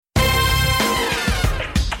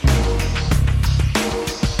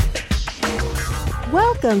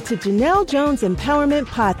Welcome to Janelle Jones Empowerment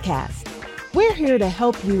Podcast. We're here to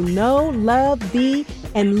help you know, love, be,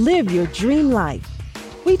 and live your dream life.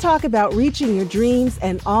 We talk about reaching your dreams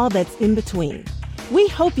and all that's in between. We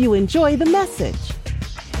hope you enjoy the message.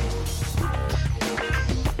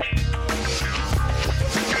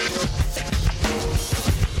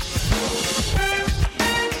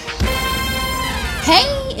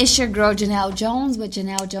 Hey, it's your girl Janelle Jones with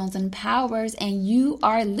Janelle Jones Empowers, and you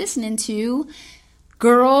are listening to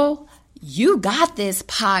Girl, You Got This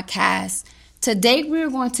podcast. Today we're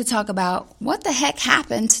going to talk about what the heck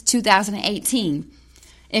happened to 2018.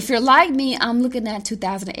 If you're like me, I'm looking at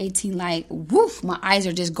 2018 like, woof, my eyes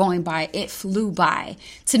are just going by. It flew by.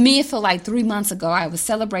 To me, it felt like 3 months ago I was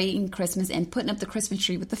celebrating Christmas and putting up the Christmas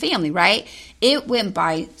tree with the family, right? It went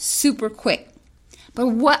by super quick. But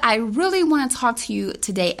what I really want to talk to you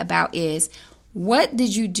today about is, what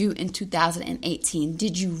did you do in 2018?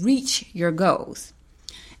 Did you reach your goals?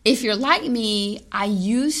 If you're like me, I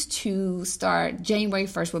used to start January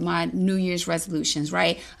 1st with my New Year's resolutions,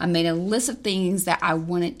 right? I made a list of things that I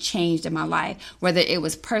wanted changed in my life, whether it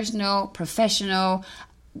was personal, professional,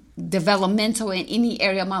 developmental, in any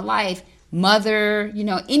area of my life, mother,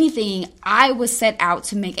 anything. I was set out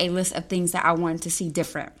to make a list of things that I wanted to see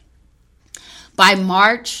different. By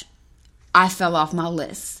March, I fell off my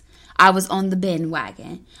list. I was on the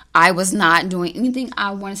bandwagon. I was not doing anything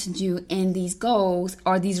I wanted to do in these goals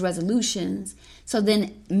or these resolutions. So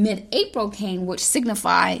then mid-April came, which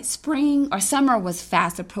signified spring or summer was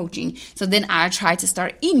fast approaching. So then I tried to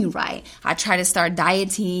start eating right. I tried to start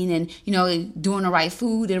dieting and, doing the right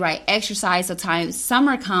food, the right exercise. So time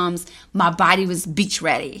summer comes, my body was beach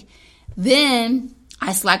ready. Then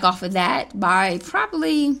I slack off of that by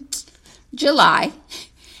probably July.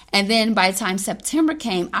 And then by the time September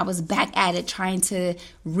came, I was back at it trying to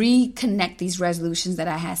reconnect these resolutions that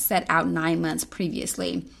I had set out 9 months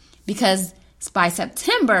previously. Because by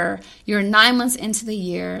September, you're 9 months into the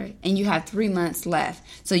year and you have 3 months left.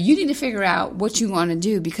 So you need to figure out what you want to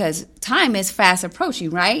do because time is fast approaching,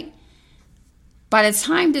 right? By the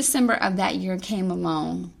time December of that year came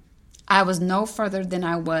along, I was no further than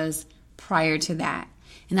I was prior to that.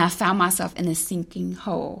 And I found myself in a sinking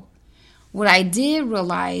hole. What I did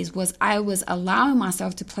realize was I was allowing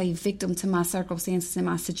myself to play victim to my circumstances and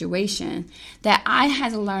my situation, that I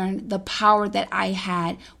had to learn the power that I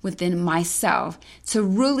had within myself to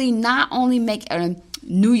really not only make a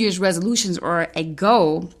New Year's resolutions or a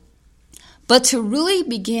goal, but to really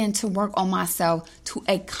begin to work on myself to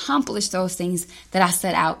accomplish those things that I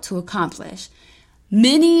set out to accomplish.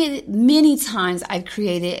 Many times I've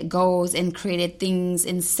created goals and created things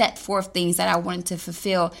and set forth things that I wanted to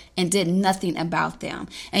fulfill and did nothing about them.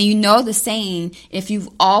 And you know the saying, if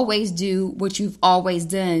you always do what you've always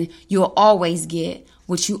done, you'll always get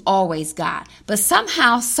what you always got. But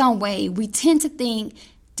somehow, some way, we tend to think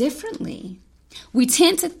differently. We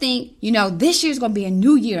tend to think, this year's going to be a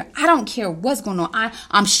new year. I don't care what's going on.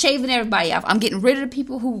 I'm shaving everybody off. I'm getting rid of the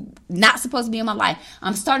people who not supposed to be in my life.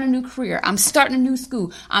 I'm starting a new career. I'm starting a new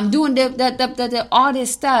school. I'm doing all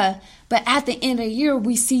this stuff. But at the end of the year,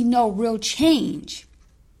 we see no real change.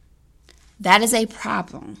 That is a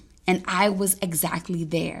problem. And I was exactly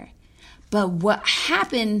there. But what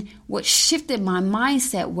happened, what shifted my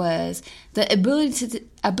mindset was the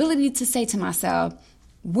ability to say to myself,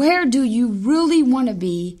 where do you really want to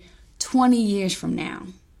be 20 years from now?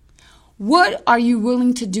 What are you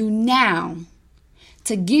willing to do now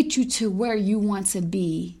to get you to where you want to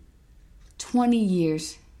be 20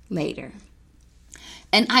 years later?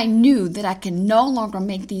 And I knew that I could no longer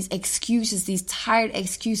make these excuses, these tired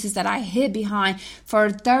excuses that I hid behind for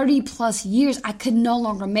 30 plus years. I could no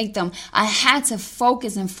longer make them. I had to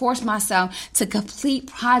focus and force myself to complete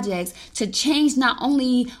projects, to change not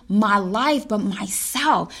only my life, but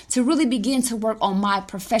myself, to really begin to work on my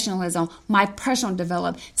professionalism, my personal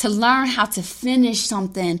development, to learn how to finish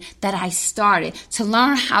something that I started, to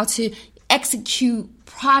learn how to execute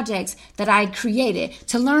projects that I created,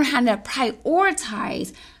 to learn how to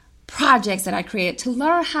prioritize projects that I created, to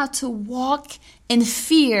learn how to walk in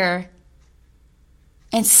fear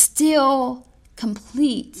and still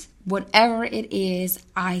complete whatever it is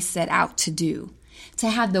I set out to do. To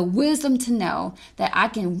have the wisdom to know that I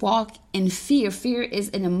can walk in fear. Fear is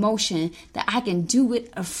an emotion, that I can do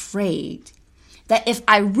it afraid. That if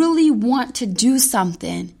I really want to do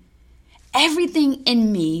something, everything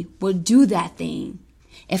in me will do that thing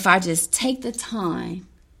if I just take the time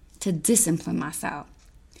to discipline myself.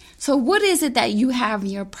 So what is it that you have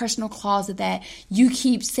in your personal closet that you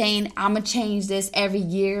keep saying, I'm going to change this every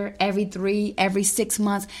year, every 3, every 6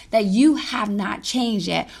 months, that you have not changed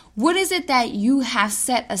yet? What is it that you have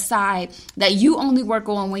set aside that you only work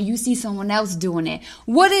on when you see someone else doing it?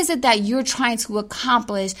 What is it that you're trying to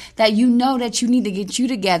accomplish that you know that you need to get you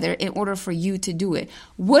together in order for you to do it?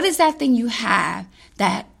 What is that thing you have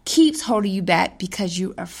that keeps holding you back because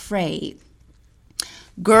you're afraid?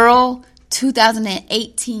 Girl,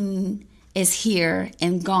 2018 is here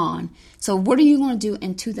and gone. So what are you going to do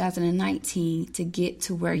in 2019 to get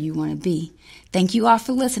to where you want to be? Thank you all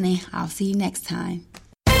for listening. I'll see you next time.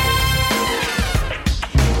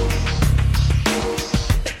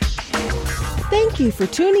 Thank you for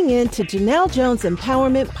tuning in to Janelle Jones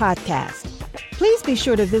Empowerment Podcast. Please be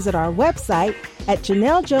sure to visit our website at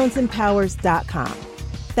JanelleJonesEmpowers.com.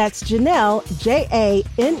 That's Janelle, Janell,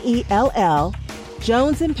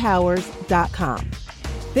 JonesEmpowers.com.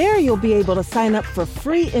 There you'll be able to sign up for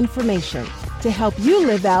free information to help you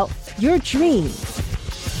live out your dreams.